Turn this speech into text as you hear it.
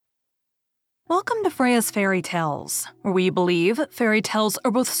Welcome to Freya's Fairy Tales, where we believe fairy tales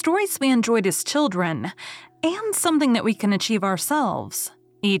are both stories we enjoyed as children and something that we can achieve ourselves.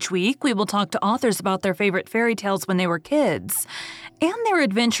 Each week, we will talk to authors about their favorite fairy tales when they were kids and their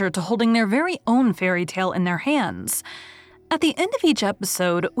adventure to holding their very own fairy tale in their hands. At the end of each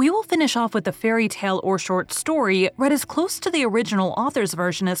episode, we will finish off with a fairy tale or short story read as close to the original author's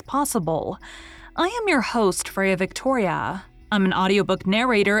version as possible. I am your host, Freya Victoria. I'm an audiobook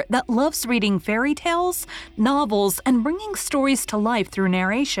narrator that loves reading fairy tales, novels, and bringing stories to life through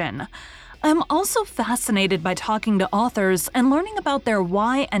narration. I'm also fascinated by talking to authors and learning about their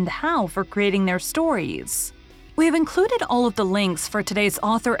why and how for creating their stories. We have included all of the links for today's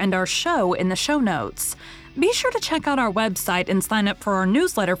author and our show in the show notes. Be sure to check out our website and sign up for our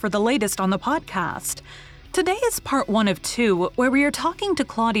newsletter for the latest on the podcast. Today is part 1 of 2, where we are talking to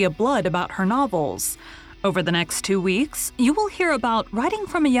Claudia Blood about her novels. Over the next 2 weeks, you will hear about writing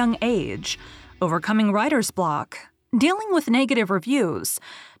from a young age, overcoming writer's block, dealing with negative reviews,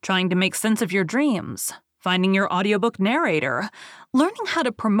 trying to make sense of your dreams, finding your audiobook narrator, learning how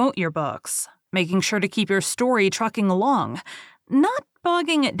to promote your books, making sure to keep your story trucking along, not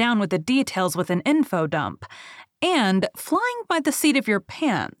bogging it down with the details with an info dump, and flying by the seat of your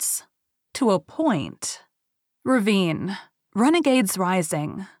pants. To a point. Ravenne, Renegades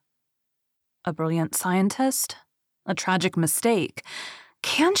Rising. A brilliant scientist? A tragic mistake?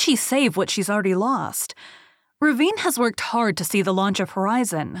 Can she save what she's already lost? Ravenne has worked hard to see the launch of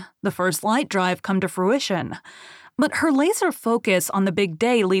Horizon, the first light drive, come to fruition. But her laser focus on the big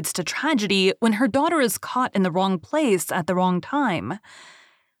day leads to tragedy when her daughter is caught in the wrong place at the wrong time.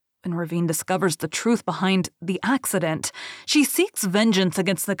 When Ravenne discovers the truth behind the accident, she seeks vengeance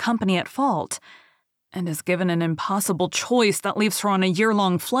against the company at fault, and is given an impossible choice that leaves her on a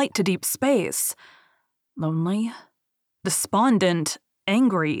year-long flight to deep space. Lonely, despondent,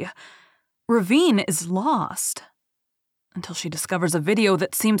 angry, Ravenne is lost. Until she discovers a video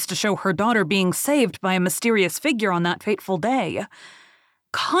that seems to show her daughter being saved by a mysterious figure on that fateful day.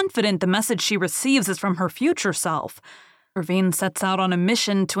 Confident the message she receives is from her future self, Ravenne sets out on a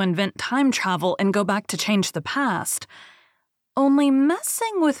mission to invent time travel and go back to change the past. Only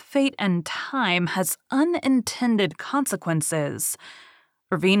messing with fate and time has unintended consequences.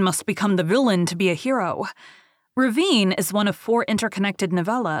 Ravenne must become the villain to be a hero. Ravenne is one of 4 interconnected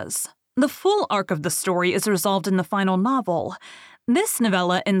novellas. The full arc of the story is resolved in the final novel. This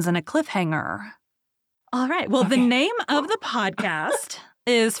novella ends in a cliffhanger. All right, well, The name of the podcast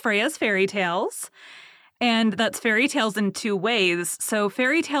is Freya's Fairy Tales. And that's fairy tales in 2 ways. So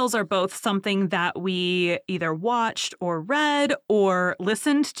fairy tales are both something that we either watched or read or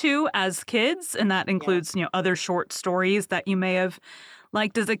listened to as kids. And that includes, other short stories that you may have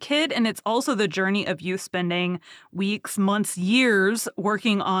liked as a kid. And it's also the journey of you spending weeks, months, years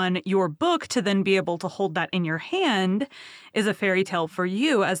working on your book to then be able to hold that in your hand is a fairy tale for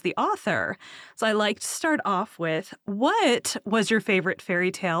you as the author. So I like to start off with, what was your favorite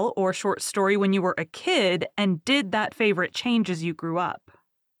fairy tale or short story when you were a kid? And did that favorite change as you grew up?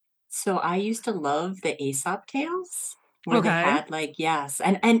 So I used to love the Aesop tales where they Okay. had yes.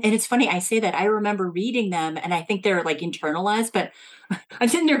 And it's funny I say that. I remember reading them and I think they're internalized, but I'm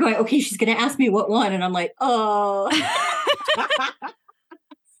sitting there going, okay, she's gonna ask me what one, and I'm like, oh.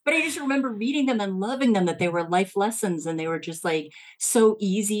 But I just remember reading them and loving them, that they were life lessons and they were just so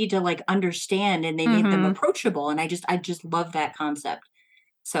easy to understand, and they made them Mm-hmm. approachable. And I just love that concept.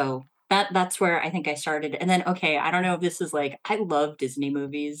 So that's where I think I started. And then okay, I don't know if this is I love Disney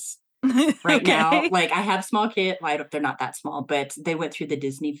movies. Right now, Okay. I have small kids. Well, they're not that small, but they went through the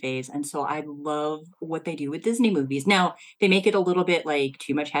Disney phase, and so I love what they do with Disney movies. Now, they make it a little bit,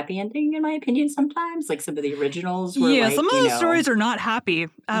 too much happy ending, in my opinion, sometimes. Some of the originals were Yeah, some of those stories are not happy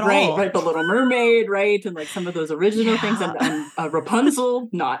at right, all. right, The Little Mermaid, right, and, some of those original things, Yeah. and Rapunzel,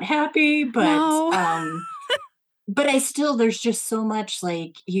 not happy, No. but I still there's just so much,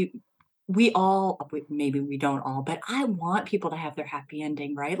 we all maybe we don't all, but I want people to have their happy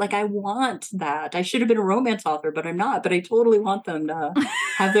ending, right? I want that. I should have been a romance author, but I'm not, but I totally want them to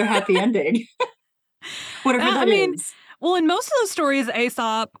have their happy ending, whatever I that mean, is. well, in most of those stories,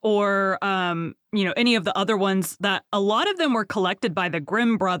 Aesop or, any of the other ones, that a lot of them were collected by the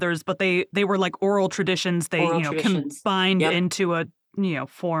Grimm brothers, but they were like oral traditions. They, Oral traditions. combined Yep, into a,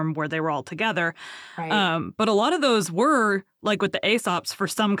 form where they were all together. right. But a lot of those were, like with the Aesops, for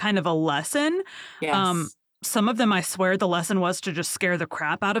some kind of a lesson. Um, Yes. some of them, I swear the lesson was to just scare the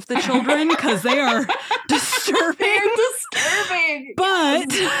crap out of the children because they are disturbing. They're disturbing.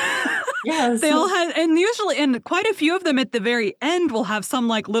 But Yes. they all had, and quite a few of them at the very end will have some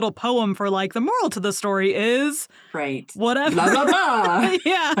like little poem for like the moral to the story is right. whatever. Blah, blah, blah.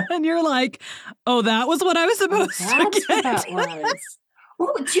 Yeah. And you're like, oh, that was what I was supposed to That's get. what that was.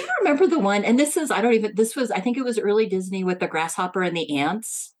 Well, do you remember the one? And this is, I think it was early Disney with the grasshopper and the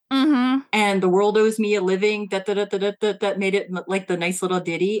ants. Mm-hmm. And the world owes me a living, that made it like the nice little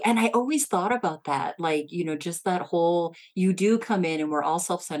ditty. And I always thought about that, like, just that whole, you do come in and we're all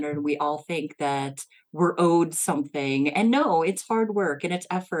self-centered and we all think that we're owed something. And no, it's hard work and it's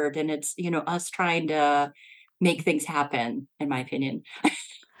effort and it's, us trying to make things happen, in my opinion.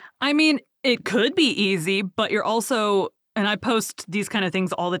 I mean, it could be easy, but you're also, and I post these kind of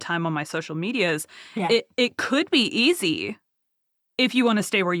things all the time on my social medias, Yeah. it could be easy if you want to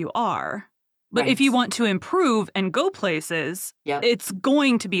stay where you are. But Right. if you want to improve and go places, Yep. it's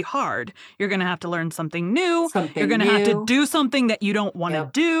going to be hard. You're going to have to learn something new. Something You're going to have to new. do something that you don't want to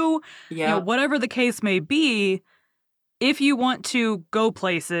Yep. do. Yep. Whatever the case may be, if you want to go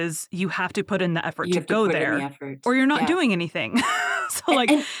places, you have to put in the effort You to have to go put in the there, effort. or you're not Yeah. doing anything. So, like,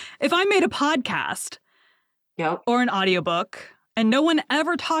 And if I made a podcast yep. or an audiobook and no one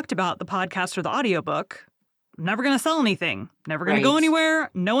ever talked about the podcast or the audiobook, I'm never going to sell anything, never going to go Right.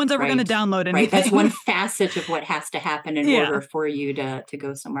 anywhere. No one's ever going to Right. download anything. Right. That's one facet of what has to happen in Yeah. order for you to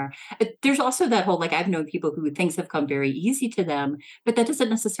go somewhere. There's also that whole, like, I've known people who things have come very easy to them, but that doesn't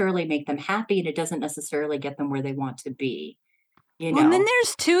necessarily make them happy and it doesn't necessarily get them where they want to be. Well, and then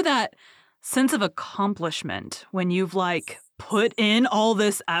there's too that sense of accomplishment when you've like put in all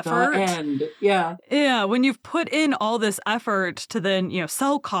this effort. The end. Yeah. Yeah, when you've put in all this effort to then,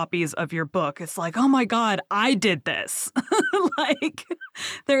 sell copies of your book, it's like, oh my God, I did this. Like,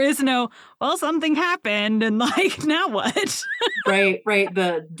 there is no, well, something happened and like, now what? Right.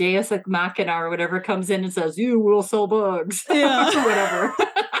 The Deus Ex Machina or whatever comes in and says, you will sell books. Yeah. Or whatever.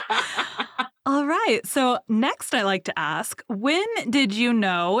 All right. So next I like to ask, when did you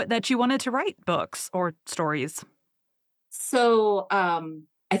know that you wanted to write books or stories? So,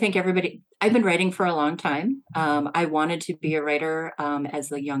 I think I've been writing for a long time. I wanted to be a writer,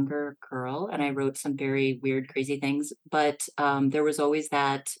 as a younger girl, and I wrote some very weird, crazy things. But there was always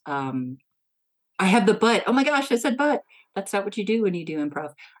that, I have the but. Oh my gosh, I said but. That's not what you do when you do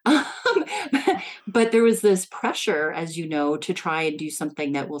improv. But there was this pressure, as you know, to try and do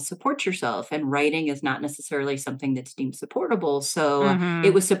something that will support yourself. And writing is not necessarily something that's deemed supportable. So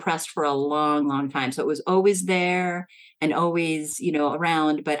it was suppressed for a long, long time. So it was always there and always,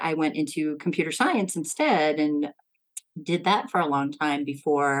 around. But I went into computer science instead and did that for a long time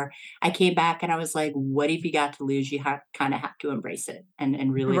before I came back and I was like, what have you got to lose? You kind of have to embrace it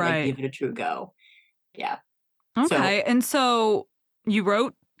and really like Right. give it a true go. Yeah. So Okay. And so you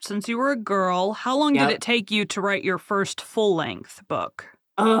wrote since you were a girl. How long did Yep. it take you to write your first full-length book?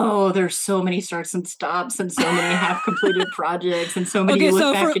 Oh, there's so many starts and stops and so many half completed projects and so many Okay, you look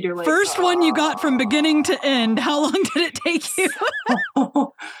so back for and you're like, first one you got from beginning to end, how long did it take you?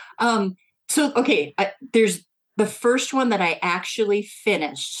 Okay, there's the first one that I actually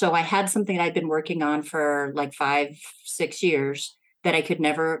finished. So I had something that I'd been working on for like 5, 6 years that I could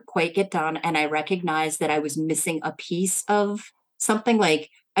never quite get done. And I recognized that I was missing a piece of something. Like,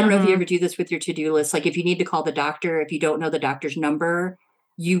 I don't know if you ever do this with your to-do list. Like if you need to call the doctor, if you don't know the doctor's number,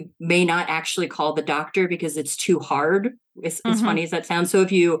 you may not actually call the doctor because it's too hard. As funny as that sounds. So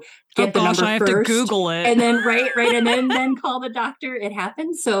if you get the number I have first, to Google it. and then and then call the doctor, it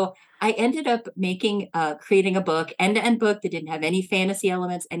happens. So I ended up creating a book, end-to-end book that didn't have any fantasy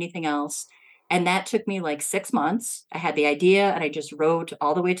elements, anything else. And that took me like 6 months. I had the idea and I just wrote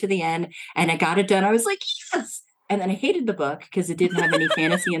all the way to the end and I got it done. I was like, yes. And then I hated the book because it didn't have any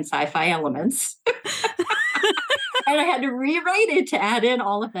fantasy and sci-fi elements. And I had to rewrite it to add in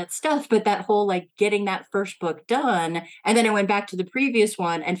all of that stuff. But that whole like getting that first book done, and then I went back to the previous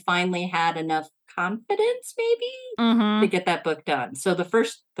one and finally had enough confidence maybe to get that book done. So the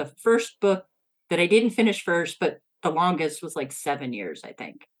first book that I didn't finish first, but the longest was like 7 years, I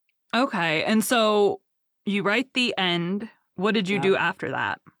think. Okay, and so you write the end. What did you do after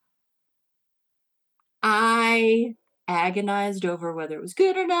that? I agonized over whether it was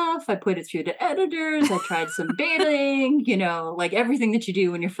good enough. I put it through the editors. I tried some baiting, like everything that you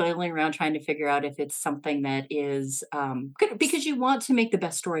do when you're flailing around trying to figure out if it's something that is good, because you want to make the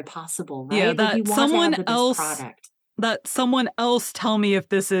best story possible, right? Yeah, Like that you want to have the best else product. that someone else tell me if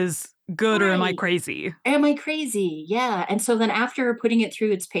this is good or am I crazy? Am I crazy? Yeah. And so then after putting it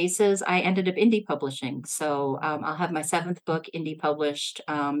through its paces, I ended up indie publishing. So I'll have my 7th book indie published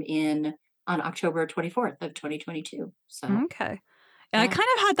in on October 24th of 2022. So, Okay. And I yeah. kind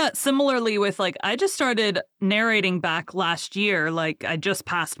of had that similarly with like, I just started narrating back last year. Like, I just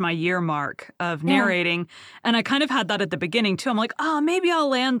passed my year mark of Yeah. narrating. And I kind of had that at the beginning too. I'm like, oh, maybe I'll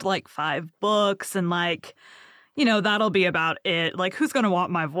land like 5 books and like, that'll be about it. Like, who's going to want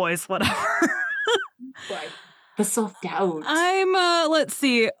my voice? Whatever. Right. The self-doubt. I'm, let's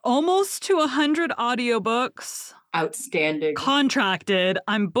see, almost to 100 audiobooks Outstanding. contracted.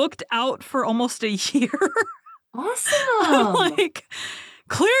 I'm booked out for almost a year. I'm Awesome. like,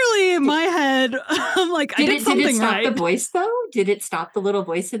 clearly in Did my head, I'm like, I did did it something stop the right. voice though? Did it stop the little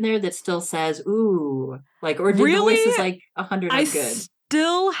voice in there that still says, "Ooh," like, or did the voices Really? like 100, I I'm good?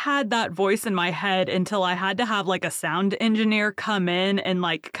 still had that voice in my head until I had to have like a sound engineer come in and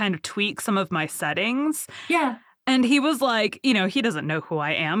like kind of tweak some of my settings. Yeah. And he was like, he doesn't know who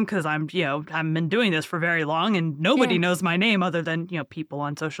I am because I've been doing this for very long and nobody Yeah. knows my name other than, people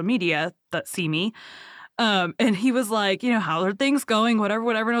on social media that see me. And he was like, how are things going? Whatever,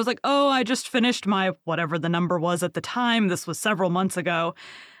 whatever. And I was like, oh, I just finished my whatever the number was at the time. This was several months ago.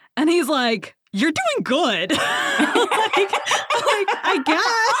 And he's like, you're doing good. I Oh.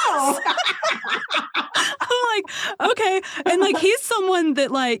 guess. I'm like, okay. And like, he's someone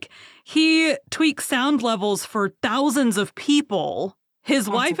that like, he tweaks sound levels for thousands of people. His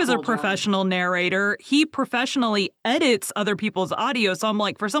That's a wife is a cool job. professional narrator. He professionally edits other people's audio. So I'm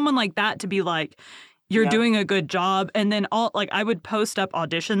like, for someone like that to be like, you're Yep. doing a good job. And then I would post up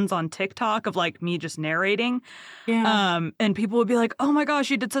auditions on TikTok of like me just narrating. Yeah. And people would be like, oh my gosh,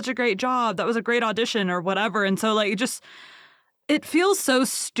 you did such a great job. That was a great audition or whatever. And so like it feels so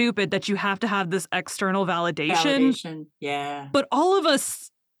stupid that you have to have this external validation, Validation. Yeah. but all of us,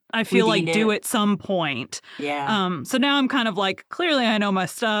 I We feel need like, do it. at some point. Yeah. So now I'm kind of like, clearly I know my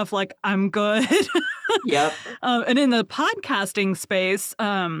stuff, like I'm good. Yep. And in the podcasting space,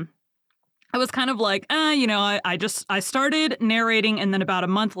 I was kind of like, I started narrating, and then about a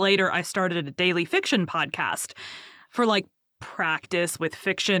month later, I started a daily fiction podcast for like practice with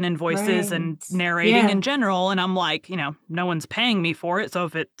fiction and voices and Right. narrating Yeah. in general. And I'm like, no one's paying me for it. So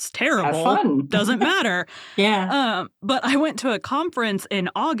if it's Have terrible, fun. doesn't matter. Yeah. But I went to a conference in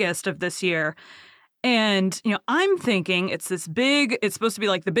August of this year. And, I'm thinking it's supposed to be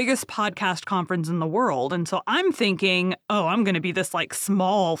like the biggest podcast conference in the world. And so I'm thinking, oh, I'm going to be this like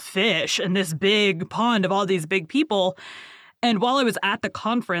small fish in this big pond of all these big people. And while I was at the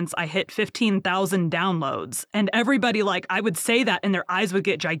conference, I hit 15,000 downloads. And everybody, like, I would say that and their eyes would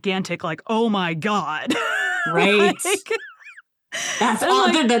get gigantic, like, oh my God. Right. Like, That's and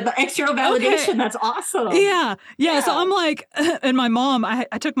all like, the external okay. validation. That's awesome. Yeah. So Yeah. I'm like, and my mom, I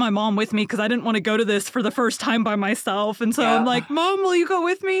took my mom with me because I didn't want to go to this for the first time by myself. And so I'm Yeah. like, Mom, will you go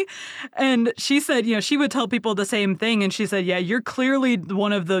with me? And she said, she would tell people the same thing. And she said, yeah, you're clearly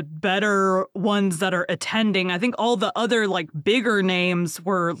one of the better ones that are attending. I think all the other like bigger names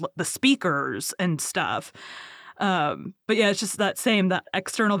were the speakers and stuff. But yeah, it's just that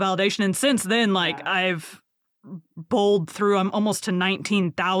external validation. And since then, like Yeah. I've bowled through. I'm almost to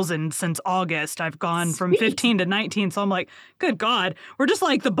 19,000 since August. I've gone from Sweet. 15 to 19. So I'm like, good God, we're just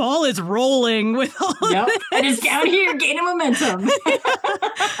like the ball is rolling with all Yep. of And it's this. down here gaining momentum.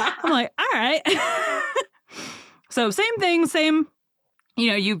 I'm like, all right. So same thing,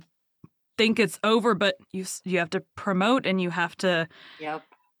 you think it's over, but you have to promote and you have to, Yep.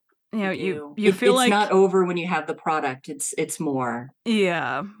 you It, feel it's like, not over when you have the product. It's more.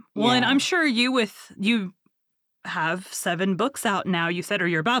 yeah. Well, and Yeah. I'm sure you have 7 books out now, you said, or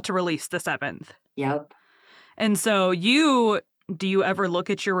you're about to release the 7th. Yep. And so do you ever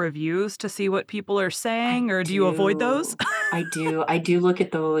look at your reviews to see what people are I saying, or do you avoid those? do. I do. I do look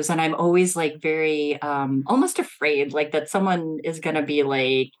at those, and I'm always like very almost afraid like that someone is going to be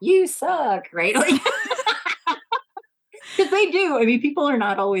like, "You suck," right? Like cuz they do. I mean, people are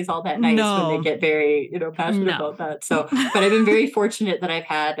not always all that nice when they No. get very, passionate No. about that. So, but I've been very fortunate that I've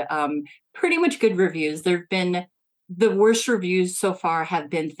had pretty much good reviews. There've been the worst reviews so far have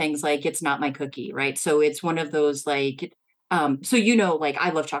been things like it's not my cookie, right? So it's one of those like so like I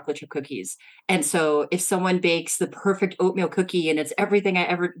love chocolate chip cookies. And so if someone bakes the perfect oatmeal cookie and it's everything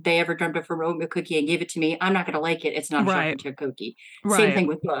they ever dreamt of from oatmeal cookie and gave it to me, I'm not going to like it. It's not a Right. chocolate chip cookie. Same Right. thing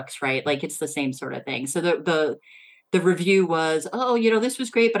with books, right? Like it's the same sort of thing. So the review was, "Oh, this was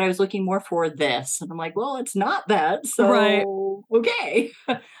great, but I was looking more for this." And I'm like, "Well, it's not that. Right. So, okay."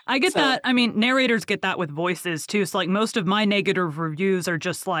 I get So, that. I mean, narrators get that with voices too. So like most of my negative reviews are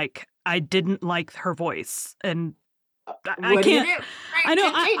just like, I didn't like her voice. And I what do you can't, do? I Right,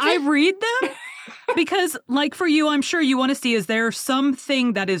 know can't change I it. read them because like for you, I'm sure you want to see, is there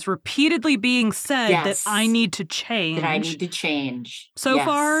something that is repeatedly being said that I Yes, need to that I change? need to change. So Yes.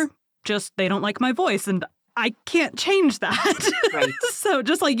 far, just, they don't like my voice, and I can't change that. Right. So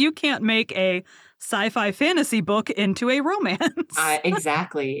just like you can't make a sci-fi fantasy book into a romance.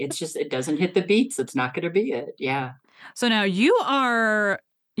 Exactly. It's just, it doesn't hit the beats. It's not going to be it. Yeah. So now your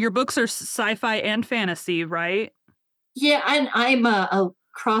books are sci-fi and fantasy, right? Yeah, and I'm a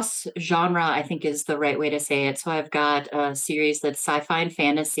cross genre, I think is the right way to say it. So I've got a series that's sci-fi and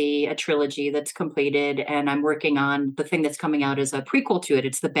fantasy, a trilogy that's completed, and I'm working on the thing that's coming out as a prequel to it.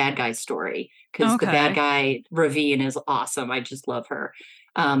 It's the bad guy story because the bad Okay. guy Ravenne is awesome. I just love her.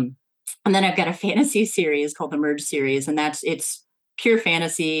 Um, and then I've got a fantasy series called the Merge series, and it's pure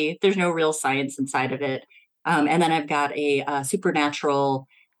fantasy. There's no real science inside of it. And then I've got a supernatural.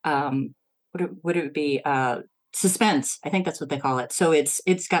 Would it be? Suspense, I think that's what they call it. So it's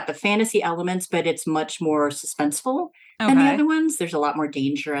got the fantasy elements, but it's much more suspenseful than the Okay. other ones. There's a lot more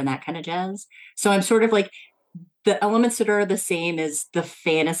danger and that kind of jazz. So I'm sort of like, the elements that are the same as the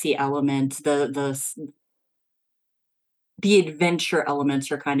fantasy element, the adventure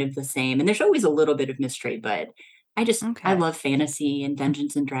elements are kind of the same. And there's always a little bit of mystery, but I Okay. love fantasy and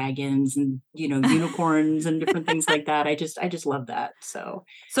Dungeons and Dragons and, unicorns and different things like that. I just love that. So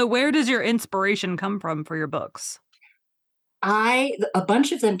So where does your inspiration come from for your books? a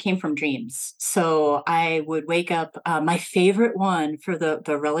bunch of them came from dreams. So I would wake up. My favorite one for the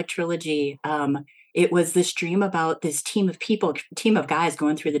Relic trilogy. It was this dream about this team of guys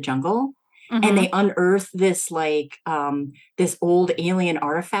going through the jungle, and Mm-hmm. they unearth this this old alien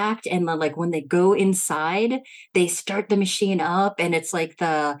artifact. And then, like, when they go inside, they start the machine up, and it's like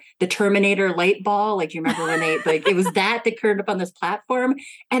the Terminator light ball. Like, you remember when they like it was that turned up on this platform,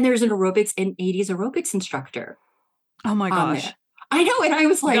 and there's an 80s aerobics instructor Oh my on gosh. there. I know, and I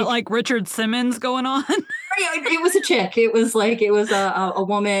was You got like, like Richard Simmons going on? it was a chick. It was like it was a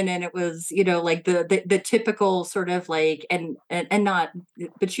woman, and it was like the typical sort of like and not,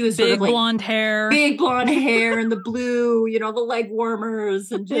 but she was sort of Big like blonde hair. big blonde hair and the blue, the leg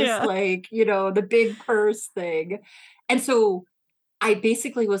warmers, and just Yeah. like the big purse thing, and so I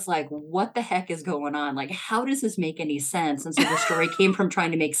basically was like, what the heck is going on? Like, how does this make any sense? And so the story came from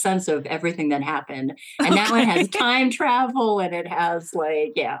trying to make sense of everything that happened. And that one Okay. has time travel, and it has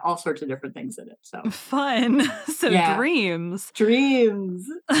like, yeah, all sorts of different things in it. So Fun. So yeah, dreams. dreams.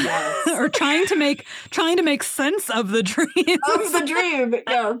 Yes. Or trying to make sense of the Of dreams. the dream.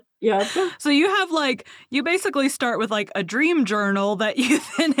 Yeah. Yeah. So you basically start with like a dream journal that you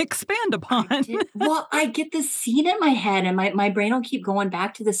then expand upon. Well, I get this scene in my head, and my brain will keep going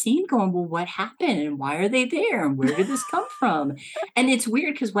back to the scene, going, well, what happened? And why are they there? And where did this come from? And it's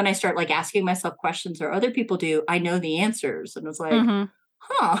weird because when I start like asking myself questions, or other people do, I know the answers. And it's like, Hmm.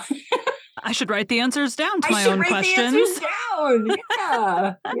 huh, I should write the answers down to I my should own write the questions. answers down.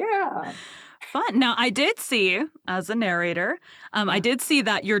 Yeah. Yeah. Fun. Now, I did see, as a narrator, I did see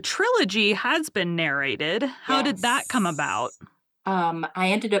that your trilogy has been narrated. How did that come about? Yes. I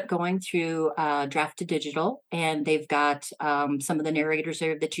ended up going through Draft to Digital, and they've got some of the narrators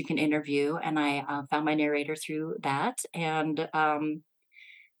there that you can interview. And I found my narrator through that, and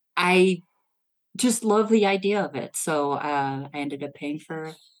I just love the idea of it. So I ended up paying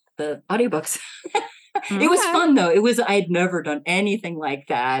for the audiobooks. It was Okay. fun though. I had never done anything like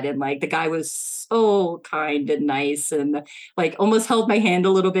that. And like the guy was so kind and nice, and like almost held my hand a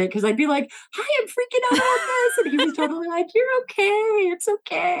little bit because I'd be like, hi, I'm freaking out about this. And he was totally like, you're okay. It's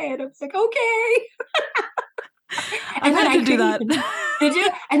okay. And I was like, okay. I've And then had I to do couldn't that. even did you?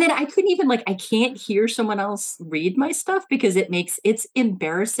 And then I couldn't even like, I can't hear someone else read my stuff because it's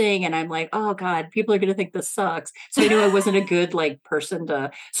embarrassing, and I'm like, "Oh god, people are gonna think this sucks." So I knew I wasn't a good like person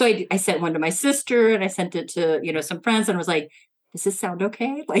to, so I sent one to my sister, and I sent it to, some friends, and I was like, "Does this sound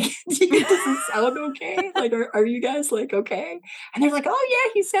okay? Like, does this sound okay? Like, are you guys like okay?" And they're like, "Oh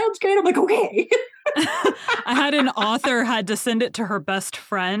yeah, he sounds great." I'm like, "Okay." I had an author had to send it to her best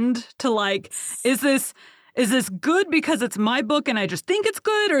friend to like, is this good because it's my book and I just think it's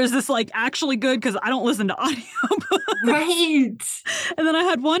good, or is this like actually good because I don't listen to audiobooks? Right. And then I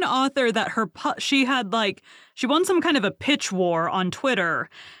had one author that she had like, she won some kind of a pitch war on Twitter.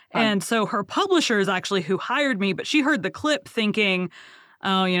 Fun. And so her publisher is actually who hired me, but she heard the clip thinking,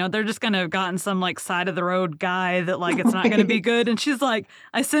 oh, they're just going to have gotten some like side of the road guy that like it's not going to be Right. good. And she's like,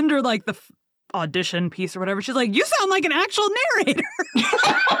 I send her like the audition piece or whatever. She's like, you sound like an actual narrator.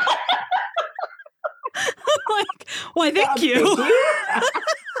 Like, why, thank you. Thank you.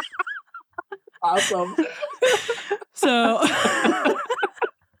 Awesome. So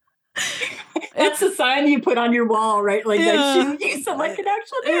That's a sign sign you put on your wall, right? Like that shoe, you sound like an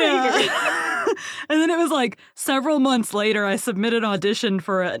actual narrator. Yeah. And then it was like several months later, I submitted an audition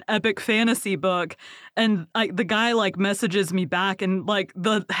for an epic fantasy book, and the guy like messages me back, and like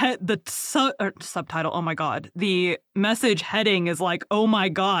subtitle, oh my god, the message heading is like, oh my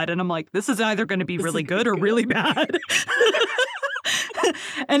god, and I'm like, this is either going to be really good or really bad.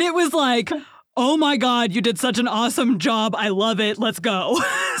 And it was like, oh my god, you did such an awesome job, I love it, let's go.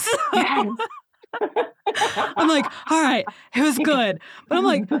 So, Yes. I'm like, all right, it was good, but I'm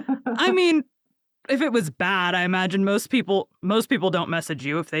like, I mean, if it was bad, I imagine most people don't message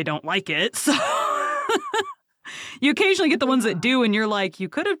you if they don't like it. So you occasionally get the ones that do, and you're like, you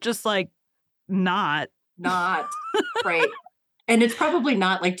could have just like not. Right. And it's probably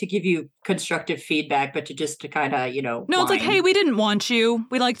not like to give you constructive feedback, but to kind of, No, it's like, hey, whine. we didn't want you.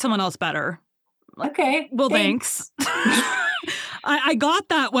 We liked someone else better. Like, Okay. well, thanks. I got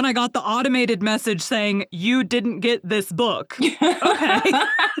that when I got the automated message saying, you didn't get this book. Okay.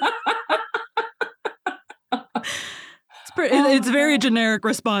 It's very generic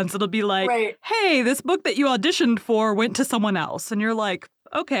response. It'll be like, Right. hey, this book that you auditioned for went to someone else. And you're like,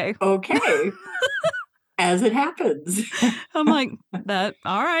 okay. Okay. As it happens. I'm like,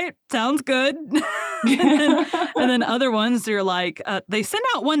 all right, sounds good. and then other ones, you're like, they send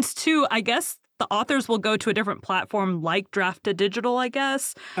out ones too, I guess the authors will go to a different platform like Draft to Digital, I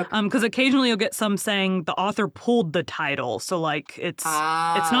guess. Okay. Because occasionally you'll get some saying the author pulled the title. So like it's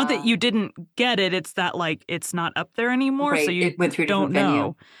not that you didn't get it, it's that like it's not up there anymore. Right. So you It went through a don't different venue.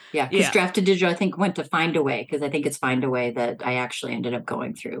 know. Yeah. Because Draft to Digital, I think, went to Find a Way, because I think it's Find a Way that I actually ended up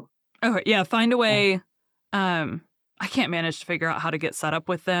going through. Okay, yeah, Find a Way. I can't manage to figure out how to get set up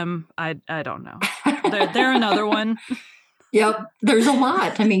with them. I don't know. They're another one. Yep. There's a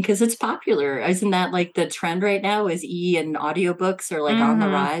lot. I mean, because it's popular. Isn't that like the trend right now, is and audiobooks are like on the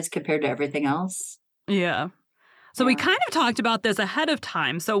rise compared to everything else? Yeah. So we kind of talked about this ahead of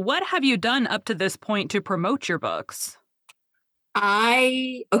time. So what have you done up to this point to promote your books?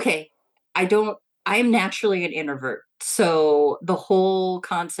 I'm naturally an introvert. So the whole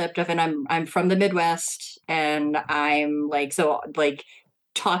concept of, and I'm from the Midwest, and I'm like, so like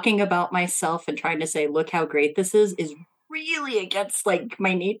talking about myself and trying to say, look how great this is really against like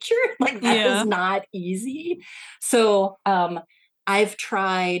my nature. Like that is not easy. So I've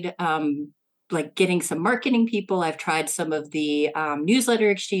tried like getting some marketing people. I've tried some of the newsletter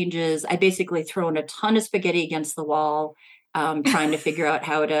exchanges. I basically thrown a ton of spaghetti against the wall, trying to figure out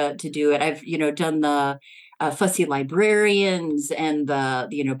how to do it. I've, done the fussy librarians and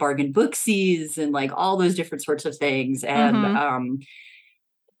the bargain booksies and like all those different sorts of things. And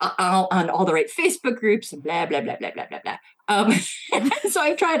on all the right Facebook groups and blah, blah, blah, blah, blah, blah, blah. So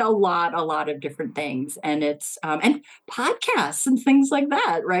I've tried a lot of different things, and it's, and podcasts and things like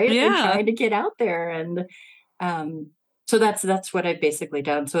that, right? Yeah. And trying to get out there. And so that's what I've basically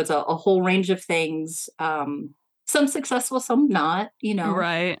done. So it's a whole range of things. Some successful, some not,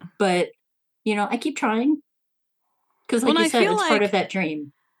 Right. but, I keep trying. Because like you said, it's part of that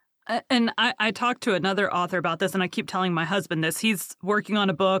dream. And I talked to another author about this, and I keep telling my husband this. He's working on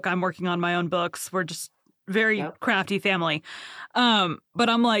a book. I'm working on my own books. We're just very crafty family. But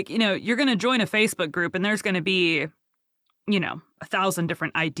I'm like, you're going to join a Facebook group, and there's going to be, 1,000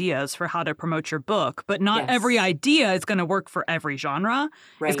 different ideas for how to promote your book. But not every idea is going to work for every genre.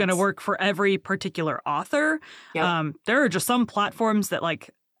 Right. It's going to work for every particular author. There are just some platforms that like,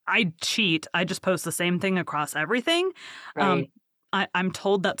 I cheat. I just post the same thing across everything. Right. I'm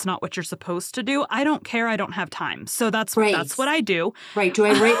told that's not what you're supposed to do. I don't care. I don't have time. So that's what I do. Right. Do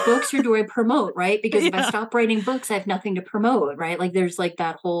I write books or do I promote? Right. Because if I stop writing books, I have nothing to promote. Right. Like there's like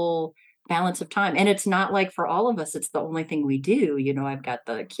that whole balance of time. And it's not like for all of us, it's the only thing we do. I've got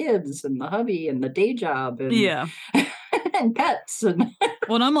the kids and the hubby and the day job and, and pets. And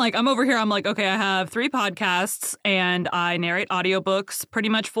well, I'm over here. I'm like, okay, I have 3 podcasts and I narrate audiobooks pretty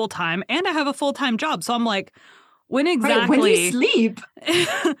much full time. And I have a full time job. So I'm like, when exactly? Right, when do you sleep?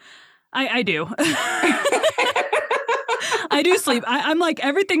 I do. I do sleep. I'm like,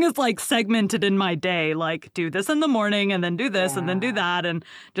 everything is like segmented in my day. Like, do this in the morning and then do this and then do that and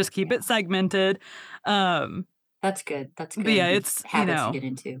just keep it segmented. That's good. That's good. But yeah, it's habits to get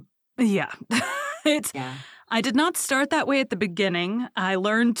into. Yeah. I did not start that way at the beginning. I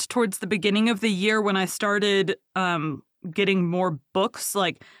learned towards the beginning of the year when I started getting more books.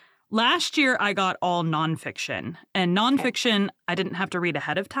 Like last year, I got all nonfiction. And nonfiction, I didn't have to read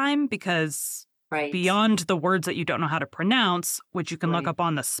ahead of time because beyond the words that you don't know how to pronounce, which you can look up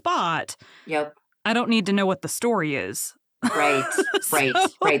on the spot, I don't need to know what the story is. Right, right, So,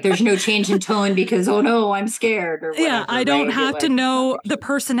 right. There's no change in tone because, oh no, I'm scared or yeah, whatever, I don't right? You're have to like, know the nonfiction.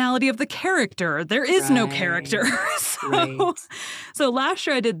 personality of the character. There is no character. Right, so, right. so last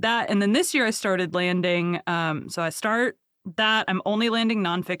year I did that, and then this year I started landing. So I start that. I'm only landing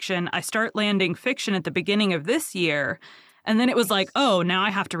nonfiction. I start landing fiction at the beginning of this year, and then it was like, Nice. oh, now I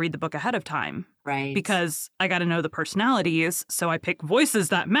have to read the book ahead of time Right, because I got to know the personalities. So I pick voices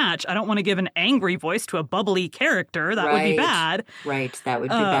that match. I don't want to give an angry voice to a bubbly character. That would be right, bad. right. That would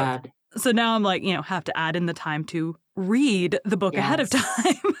be Uh, bad. so now I'm like, have to add in the time to read the book ahead of Yes,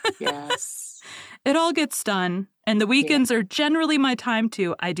 time. yes. It all gets done. And the Yeah. weekends are generally my time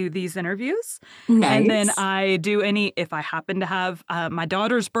to, I do these interviews. And then Nice. I do if I happen to have, my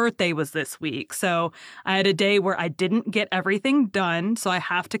daughter's birthday was this week. So I had a day where I didn't get everything done. So I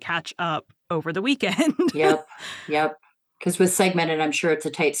have to catch up over the weekend. Yep, yep. Because with segmented, I'm sure it's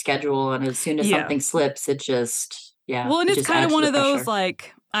a tight schedule, and as soon as Yeah. something slips, it just, yeah, Well, and it it's just kind of adds to one the of those pressure.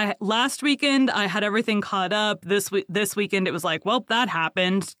 like last weekend I had everything caught up. This weekend it was like, well, that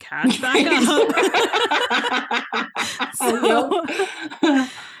happened. Catch back up. Yep. So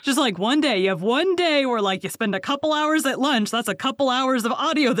just like one day, you have one day where like you spend a couple hours at lunch. That's a couple hours of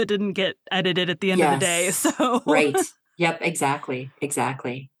audio that didn't get edited at the end of the day. Yes. So, Right. Yep, exactly,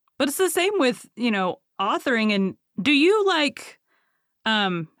 exactly. but it's the same with, authoring. And do you like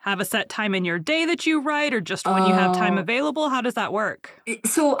have a set time in your day that you write or just when you have time Uh, available? How does that work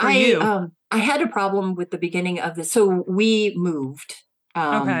so for you? I had a problem with the beginning of this. So we moved,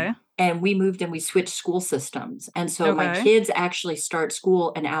 Okay. and we switched school systems, and so my Okay. kids actually start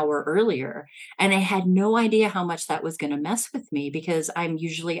school an hour earlier, and I had no idea how much that was going to mess with me because I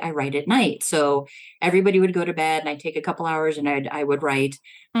write at night, so everybody would go to bed, and I'd take a couple hours, and I would write,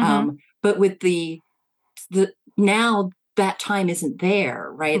 Mm-hmm. but with the now that time isn't there,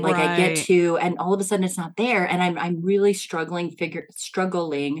 right? Like I get Right. to, and all of a sudden it's not there, and I'm really struggling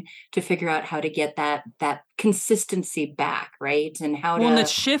to figure out how to get that consistency back, right? And how Well, and the to,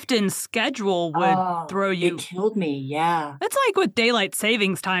 shift in schedule would oh, throw it you. killed me. Yeah. It's like with daylight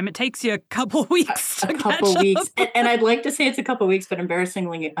savings time, it takes you a couple weeks A to catch couple up. weeks, and I'd like to say it's a couple weeks, but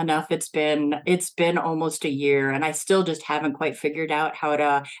embarrassingly enough, it's been almost a year, and I still just haven't quite figured out how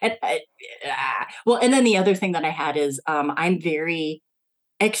to. Well, and then the other thing that I had is I'm very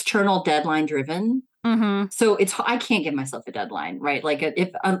external deadline driven. Mm-hmm. So I can't give myself a deadline, right? Like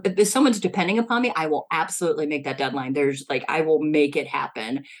if someone's depending upon me, I will absolutely make that deadline. There's like I will make it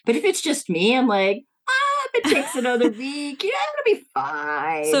happen. But if it's just me, I'm like, if it takes another week, yeah, it'll be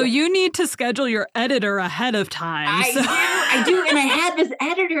So fine. you need to schedule your editor ahead of time. So I do, and I had this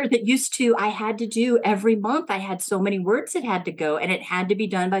editor that I had to do every month. I had so many words that had to go, and it had to be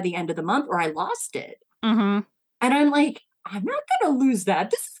done by the end of the month, or I lost it. mm-hmm. And I'm like, I'm not going to lose that.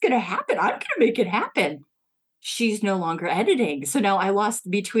 This is going to happen. I'm going to make it happen. She's no longer editing. So now I lost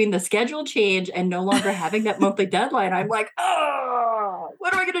between the schedule change and no longer having that monthly deadline. I'm like, oh,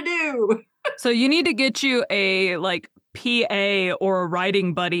 what am I going to do? So you need to get you a like PA or a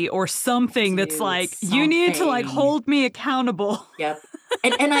writing buddy or something that's Do like, you need to like something. hold me accountable. Yep.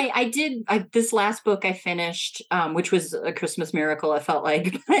 And this last book I finished, which was a Christmas miracle, I felt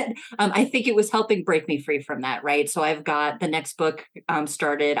like, but I think it was helping break me free from that, right? So I've got the next book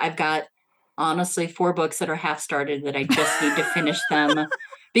started. I've got honestly 4 books that are half started that I just need to finish them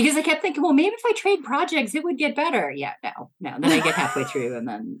because I kept thinking, well, maybe if I trade projects, it would get better. Yeah, no. Then I get halfway through, and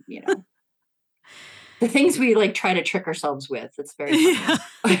then the things we like try to trick ourselves with. It's very funny.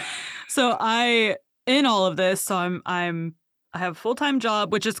 Yeah. So in all of this, so I have a full-time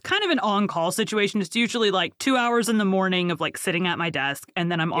job, which is kind of an on-call situation. It's usually like 2 hours in the morning of like sitting at my desk,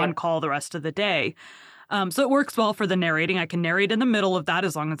 and then I'm on Yep. call the rest of the day. So it works well for the narrating. I can narrate in the middle of that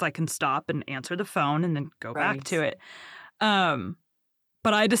as long as I can stop and answer the phone and then go back Right. to it. Um,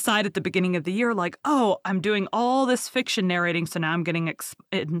 but I decide at the beginning of the year, like, oh, I'm doing all this fiction narrating, so now I'm getting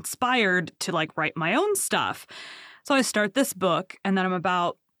inspired to like write my own stuff. So I start this book, and then I'm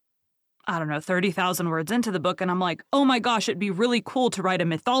about, I don't know, 30,000 words into the book, and I'm like, oh my gosh, it'd be really cool to write a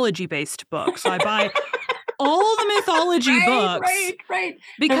mythology-based book. So I buy all the mythology books Right.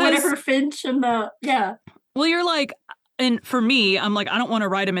 The because, whatever Finch and the yeah. well, you're like, and for me, I'm like, I don't want to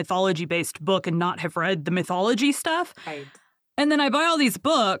write a mythology-based book and not have read the mythology stuff. Right. And then I buy all these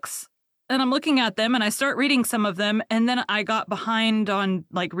books and I'm looking at them and I start reading some of them. And then I got behind on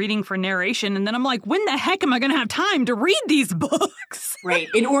like reading for narration. And then I'm like, when the heck am I going to have time to read these books? Right.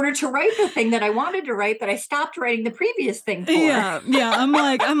 In order to write the thing that I wanted to write that I stopped writing the previous thing for. Yeah. I'm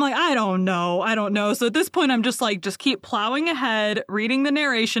like, I don't know. So at this point, I'm just like, just keep plowing ahead, reading the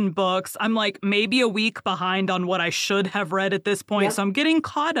narration books. I'm like maybe a week behind on what I should have read at this point. Yep. So I'm getting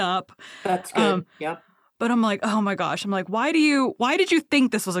caught up. That's good. Yep. But I'm like, oh my gosh. I'm like, why did you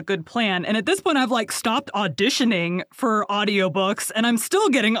think this was a good plan? And at this point, I've like stopped auditioning for audiobooks and I'm still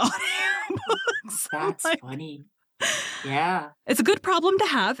getting audiobooks. That's funny. Yeah. It's a good problem to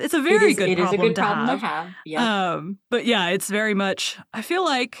have. It's a very good It is a problem good to problem to have. have. Yeah. But yeah, it's very much, I feel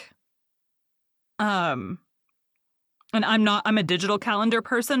like, and I'm a digital calendar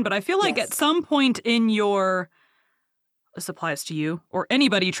person, but I feel like at some point in this applies to you or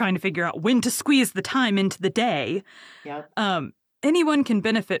anybody trying to figure out when to squeeze the time into the day. Yep. Anyone can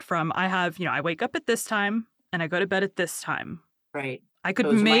benefit from, I wake up at this time and I go to bed at this time. Right. I could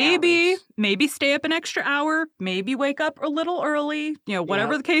Those are my hours. maybe stay up an extra hour, maybe wake up a little early,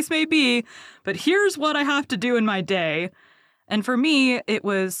 whatever the case may be. But here's what I have to do in my day. And for me, it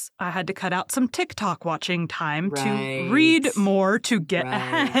was I had to cut out some TikTok watching time to read more to get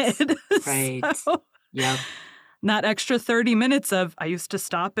ahead. Right. So, yep. that extra 30 minutes of I used to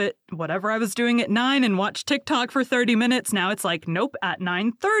stop at whatever I was doing at 9 and watch TikTok for 30 minutes. Now it's like, nope, at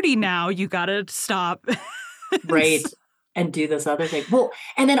 9:30 now you got to stop. Right. And do this other thing. Well,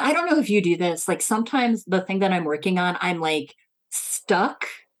 and then I don't know if you do this. Like sometimes the thing that I'm working on, I'm like stuck.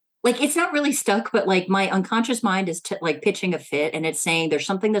 Like it's not really stuck, but like my unconscious mind is like pitching a fit and it's saying there's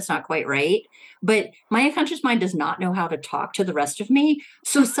something that's not quite right. But my unconscious mind does not know how to talk to the rest of me.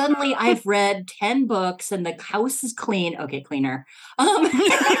 So suddenly I've read 10 books and the house is clean. Okay, cleaner.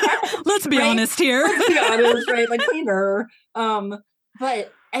 Let's be honest here. Let's be honest, right? Like cleaner.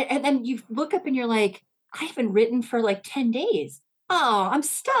 But and then you look up and you're like, I haven't written for like 10 days. Oh, I'm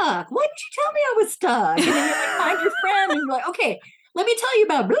stuck. Why did you tell me I was stuck? And then you're like, find your friend and you're like, okay, let me tell you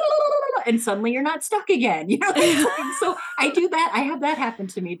about blah, blah, blah, blah, and suddenly you're not stuck again. So I do that. I have that happen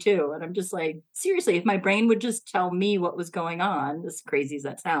to me too. And I'm just like, seriously, if my brain would just tell me what was going on, as crazy as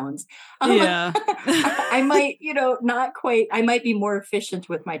that sounds, I might, not quite, I might be more efficient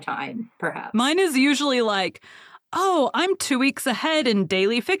with my time, perhaps. Mine is usually like, oh, I'm 2 weeks ahead in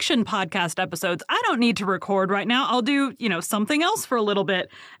daily fiction podcast episodes. I don't need to record right now. I'll do, something else for a little bit.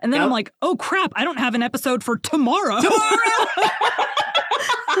 And then I'm like, oh, crap, I don't have an episode for tomorrow.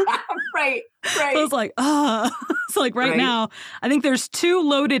 Right. So I was like, So like right now, I think there's 2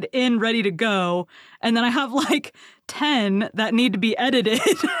 loaded in, ready to go. And then I have like 10 that need to be edited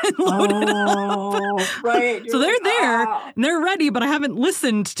and loaded up. Right. So they're there and they're ready, but I haven't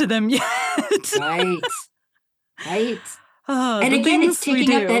listened to them yet. Right. And again, it's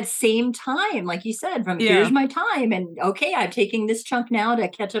taking up that same time, like you said, from here's my time. And okay, I'm taking this chunk now to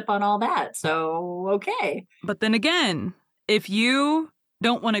catch up on all that. So, okay. But then again, if you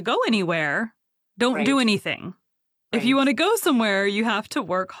don't want to go anywhere, don't do anything. If you want to go somewhere, you have to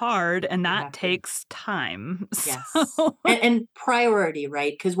work hard, and that takes time. Yes. So. And priority,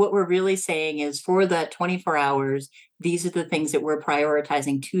 right? Because what we're really saying is for the 24 hours, these are the things that we're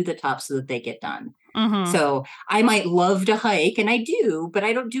prioritizing to the top so that they get done. Mm-hmm. So I might love to hike, and I do, but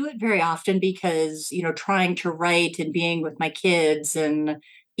I don't do it very often because, trying to write and being with my kids and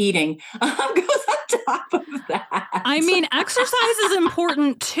eating goes on top of that. I mean, exercise is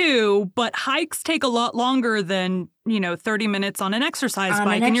important too, but hikes take a lot longer than, 30 minutes on an exercise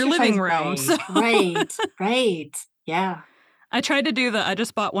bike in your living room. So. Right. Yeah. I tried to do I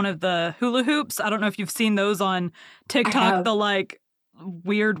just bought one of the hula hoops. I don't know if you've seen those on TikTok, the like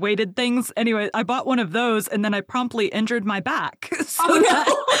weird weighted things. Anyway, I bought one of those and then I promptly injured my back. So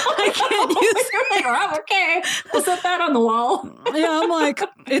I can't use it. Oh, okay. We'll set that on the wall. Yeah, I'm like,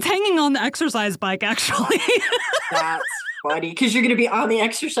 it's hanging on the exercise bike, actually. That's funny, because you're going to be on the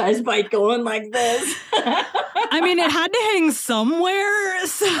exercise bike going like this. I mean, it had to hang somewhere,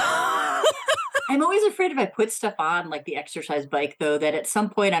 so... I'm always afraid if I put stuff on, like the exercise bike, though, that at some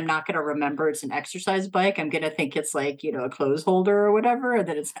point I'm not going to remember it's an exercise bike. I'm going to think it's like, a clothes holder or whatever, and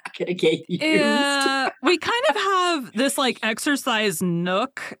that it's not going to get used. Yeah, we kind of have this like exercise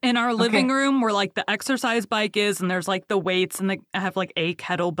nook in our living room where like the exercise bike is, and there's like the weights, and I have like a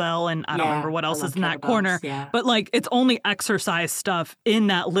kettlebell, and I don't remember what else is in that corner. Yeah. But like it's only exercise stuff in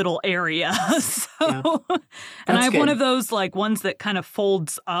that little area. So, and I have one of those like ones that kind of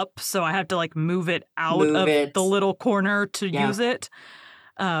folds up, so I have to like move it out of the little corner to use it.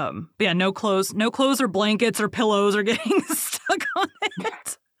 But yeah, no clothes or blankets or pillows are getting stuck on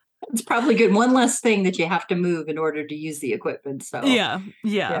it. It's probably good. One less thing that you have to move in order to use the equipment. So yeah.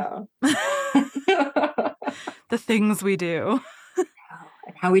 The things we do.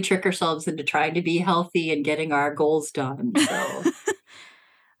 And how we trick ourselves into trying to be healthy and getting our goals done.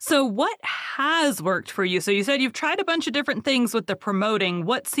 So what has worked for you? So you said you've tried a bunch of different things with the promoting.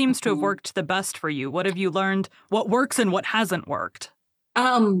 What seems to have worked the best for you? What have you learned? What works and what hasn't worked?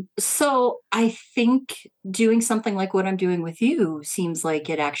 So I think doing something like what I'm doing with you seems like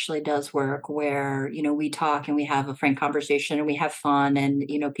it actually does work where, we talk and we have a frank conversation and we have fun and,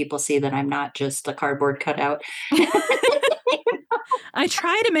 people see that I'm not just a cardboard cutout. I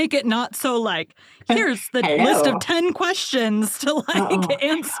try to make it not so like, here's the list of Hello. 10 questions to Oh,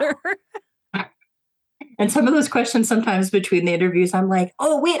 answer. I know. And some of those questions sometimes between the interviews, I'm like,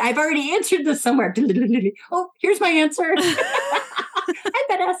 oh, wait, I've already answered this somewhere. Oh, here's my answer. I've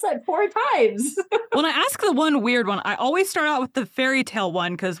been asked that 4 times. When I ask the one weird one, I always start out with the fairy tale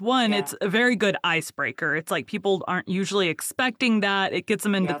one because, one, Yeah. it's a very good icebreaker. It's like people aren't usually expecting that. It gets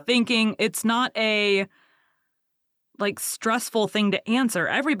them into Yep. thinking. It's not a stressful thing to answer.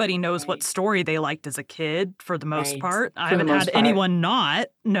 Everybody knows what Right. story they liked as a kid for the most Right. part. I For the haven't had most part. anyone not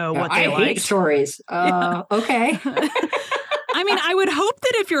know Yeah, what I they hate liked. stories. Yeah. Okay. I mean, I would hope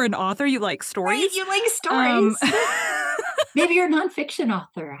that if you're an author, you like Right, stories. you like Um, stories. Maybe you're a nonfiction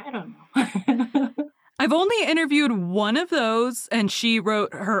author. I don't know. I've only interviewed one of those, and she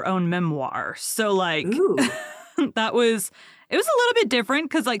wrote her own memoir. So, Ooh, that was, it was a little bit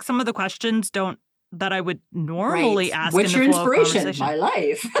different because, some of the questions don't, that I would right. normally ask in What's the your flow of inspiration? conversation. My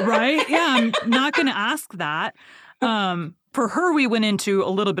life. Right? Yeah, I'm not going to ask that. For her, we went into a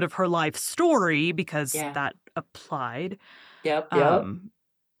little bit of her life story because Yeah. that applied. Yep. Yep. Um,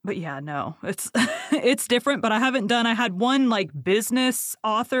 but yeah, no, it's it's different. But I had one business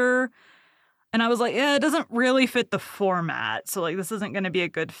author, and I was like, yeah, it doesn't really fit the format. So this isn't going to be a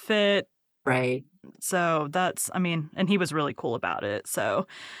good fit. Right. So I mean, and he was really cool about it. So,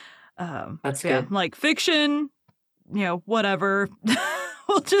 That's yeah, good. fiction, whatever.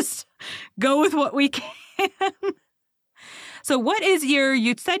 We'll just go with what we can. So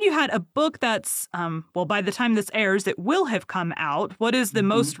you said you had a book that's, well, by the time this airs, it will have come out. What is the Mhm.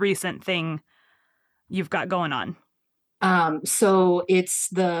 most recent thing you've got going on? So it's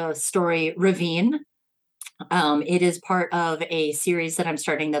the story Ravenne. It is part of a series that I'm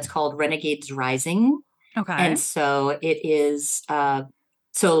starting that's called Renegades Rising. Okay. And so it is.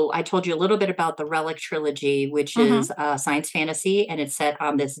 So I told you a little bit about the Relic trilogy, which Mm-hmm. is science fantasy, and it's set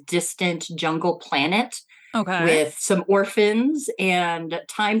on this distant jungle planet Okay. with some orphans and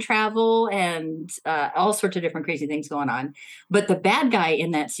time travel and all sorts of different crazy things going on. But the bad guy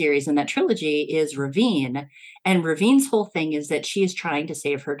in that series, in that trilogy, is Ravenne. And Ravenne's whole thing is that she is trying to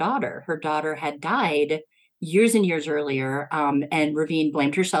save her daughter. Her daughter had died years and years earlier, and Ravenne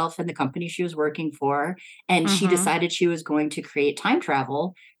blamed herself and the company she was working for. And she Mm-hmm. decided she was going to create time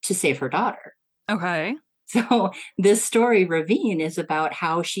travel to save her daughter. Okay. So this story, Ravenne, is about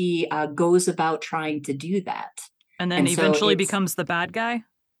how she goes about trying to do that. And then And so eventually it's, becomes the bad guy?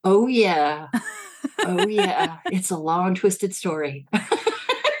 oh yeah, oh yeah, it's a long, twisted story.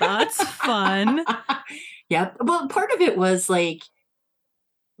 That's fun. Yep. Well, part of it was like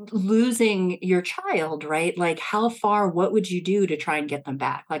losing your child, right? Like, how far, what would you do to try and get them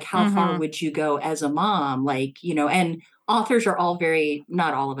back? Like, how far Mm-hmm. would you go as a mom? Like, and authors are all very,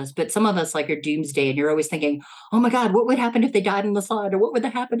 not all of us, but some of us like are doomsday and you're always thinking, oh my God, what would happen if they died in the flood? Or what would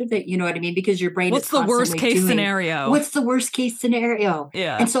happen if they, you know what I mean? Because your brain is What's the worst constantly case doing scenario? what's the worst case scenario?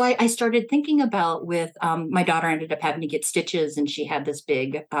 Yeah. And so I started thinking about with my daughter ended up having to get stitches and she had this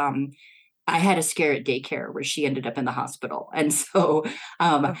big I had a scare at daycare where she ended up in the hospital. And so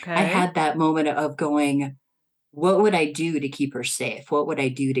I Okay. had that moment of going, what would I do to keep her safe? What would I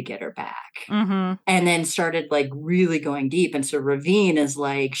do to get her back? Mm-hmm. And then started like really going deep. And so Ravenne is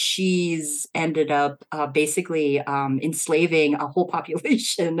like, she's ended up basically enslaving a whole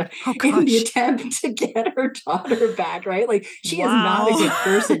population Oh, in the gosh. attempt to get her daughter back, right? Like, she is not a Wow. good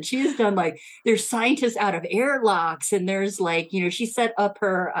person. She has done like, there's scientists out of airlocks, and there's like, she set up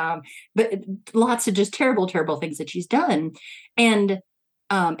her, but lots of just terrible, terrible things that she's done. And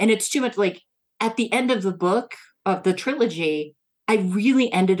it's too much like at the end of the book of the trilogy, I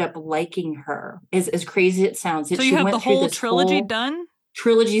really ended up liking her. As crazy as it sounds, that So you she have the went through whole this trilogy whole done,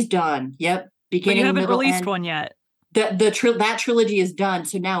 trilogy's done. Yep, but you beginning, haven't middle, released end. one yet. That trilogy is done.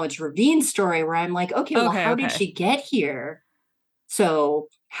 So now it's Ravine's story where I'm like, okay, well, Okay, how did okay. she get here? So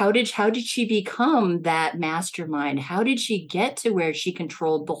how did she become that mastermind? How did she get to where she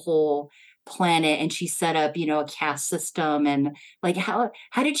controlled the whole planet and she set up, a caste system? And like how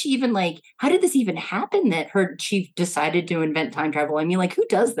did she even like how did this even happen that her she decided to invent time travel? I mean, like, who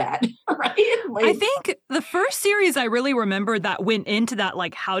does that? Right? I Like, think the first series I really remember that went into that,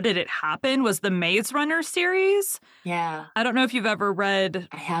 how did it happen, was the Maze Runner series. yeah, I don't know if you've ever read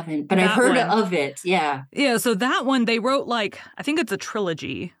I haven't, but I've that heard one. of it. Yeah. Yeah, so that one, they wrote, I think it's a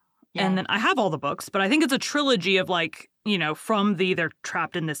trilogy. And Yeah. then I have all the books, but I think it's a trilogy of from they're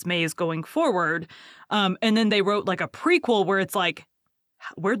trapped in this maze going forward. And then they wrote a prequel where it's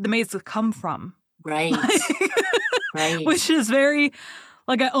where'd the maze come from? Right. Right. Which is very,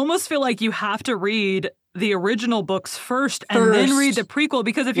 like, I almost feel like you have to read the original books first and then read the First. prequel,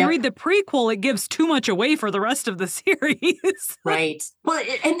 because if you Yep. read the prequel, it gives too much away for the rest of the series. Right. Well,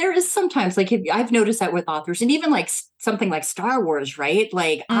 and there is sometimes, like, I've noticed that with authors, and even like something like Star Wars, right?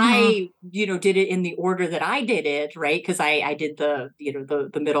 Like Mm-hmm. I, did it in the order that I did it, right? Because I did the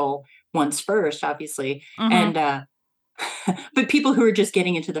middle ones first, obviously, Mm-hmm. and but people who are just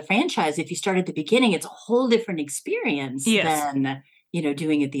getting into the franchise, if you start at the beginning, it's a whole different experience Yes. than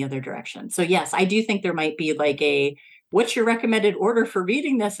doing it the other direction. So yes, I do think there might be like a what's your recommended order for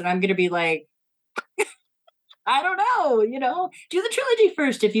reading this, and I'm going to be like, I don't know, do the trilogy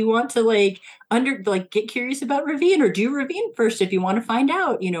first if you want to get curious about Ravine, or do Ravine first if you want to find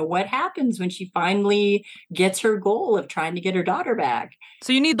out, what happens when she finally gets her goal of trying to get her daughter back.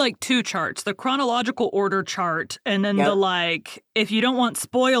 So you need like two charts, the chronological order chart, and then the Yep. if you don't want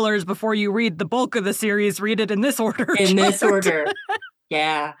spoilers before you read the bulk of the series, read it in this order In this chart. order.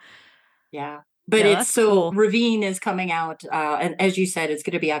 Yeah. Yeah. But Yeah, it's that's so cool. Ravine is coming out, and as you said, it's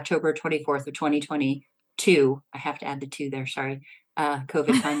going to be October 24th of 2022. I have to add the two there. Sorry.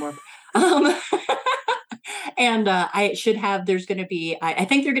 COVID time warp. Um, and I should have, there's going to be, I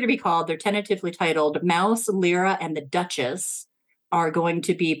think they're going to be called, they're tentatively titled Mouse, Lyra, and the Duchess are going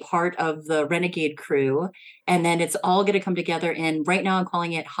to be part of the Renegade crew. And then it's all going to come together in, right now I'm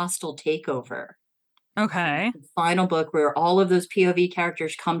calling it Hostile Takeover. Okay. The final book where all of those POV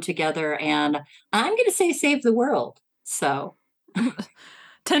characters come together, and I'm going to say save the world. So, as you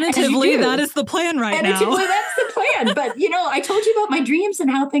Tentatively, that do. is the plan right now. Tentatively, that's the plan. But, I told you about my dreams and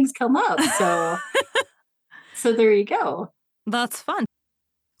how things come up. So there you go. That's fun.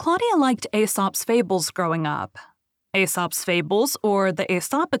 Claudia liked Aesop's fables growing up. Aesop's Fables, or the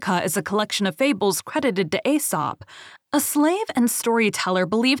Aesopica, is a collection of fables credited to Aesop, a slave and storyteller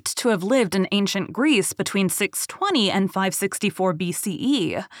believed to have lived in ancient Greece between 620 and 564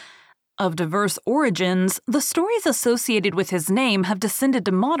 BCE. Of diverse origins, the stories associated with his name have descended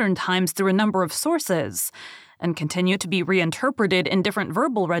to modern times through a number of sources, and continue to be reinterpreted in different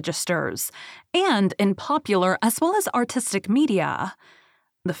verbal registers, and in popular as well as artistic media.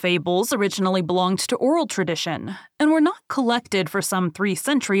 The fables originally belonged to oral tradition, and were not collected for some 3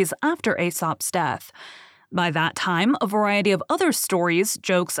 centuries after Aesop's death. By that time, a variety of other stories,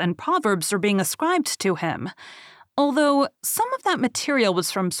 jokes, and proverbs were being ascribed to him, although some of that material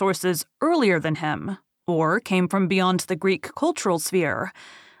was from sources earlier than him, or came from beyond the Greek cultural sphere.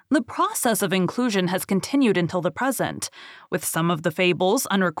 The process of inclusion has continued until the present, with some of the fables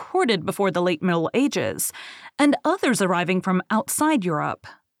unrecorded before the late Middle Ages, and others arriving from outside Europe.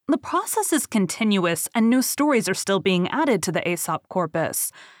 The process is continuous, and new stories are still being added to the Aesop corpus,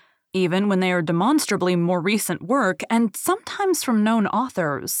 even when they are demonstrably more recent work and sometimes from known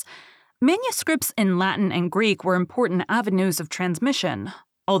authors. Manuscripts in Latin and Greek were important avenues of transmission,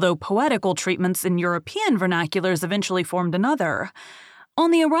 although poetical treatments in European vernaculars eventually formed another. On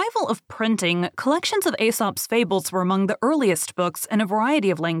the arrival of printing, collections of Aesop's fables were among the earliest books in a variety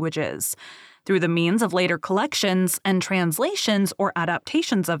of languages. Through the means of later collections and translations or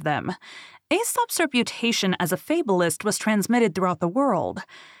adaptations of them, Aesop's reputation as a fabulist was transmitted throughout the world.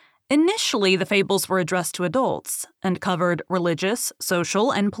 Initially, the fables were addressed to adults and covered religious,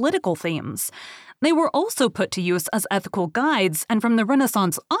 social, and political themes. They were also put to use as ethical guides, and from the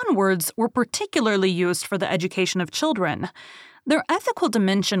Renaissance onwards were particularly used for the education of children. Their ethical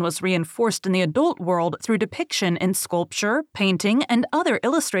dimension was reinforced in the adult world through depiction in sculpture, painting, and other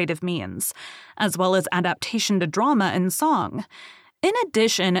illustrative means, as well as adaptation to drama and song. In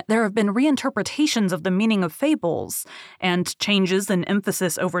addition, there have been reinterpretations of the meaning of fables, and changes in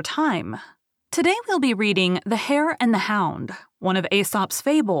emphasis over time. Today we'll be reading The Hare and the Hound, one of Aesop's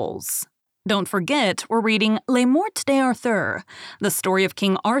fables. Don't forget, we're reading Les Morts d'Arthur, the story of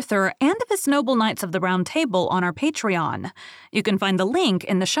King Arthur and of his noble knights of the Round Table on our Patreon. You can find the link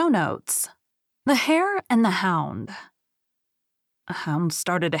in the show notes. The Hare and the Hound. A hound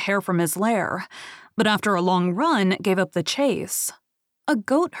started a hare from his lair, but after a long run gave up the chase. A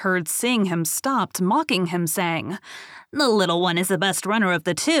goat herd, seeing him, stopped, mocking him, saying, "The little one is the best runner of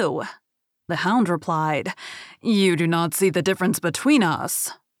the two." The hound replied, "You do not see the difference between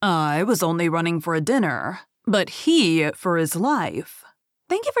us. I was only running for a dinner, but he for his life."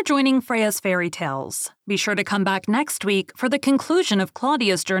 Thank you for joining Freya's Fairy Tales. Be sure to come back next week for the conclusion of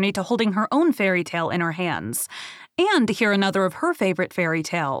Claudia's journey to holding her own fairy tale in her hands, and to hear another of her favorite fairy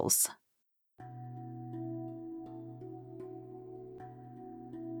tales.